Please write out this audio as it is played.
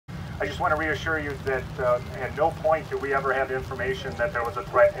I just want to reassure you that at no point did we ever have information that there was a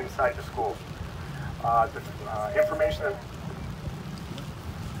threat inside the school. The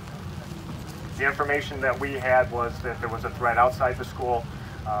information that we had was that there was a threat outside the school.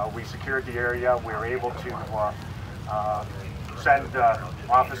 We secured the area. We were able to send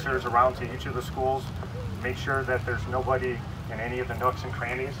officers around to each of the schools, make sure that there's nobody in any of the nooks and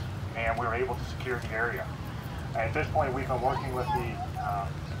crannies, and we were able to secure the area. At this point, we've been working with the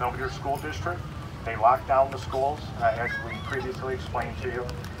Belvidere School District. They locked down the schools, as we previously explained to you.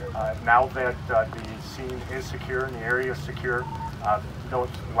 Now that the scene is secure and the area is secure, those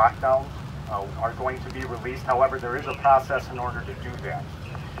lockdowns are going to be released. However, there is a process in order to do that.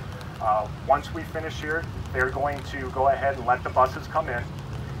 Once we finish here, they're going to go ahead and let the buses come in,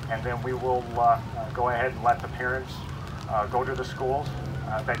 and then we will go ahead and let the parents go to the schools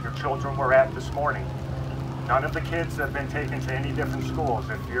that your children were at this morning. None of the kids have been taken to any different schools.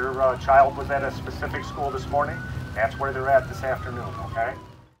 If your child was at a specific school this morning, that's where they're at this afternoon, okay?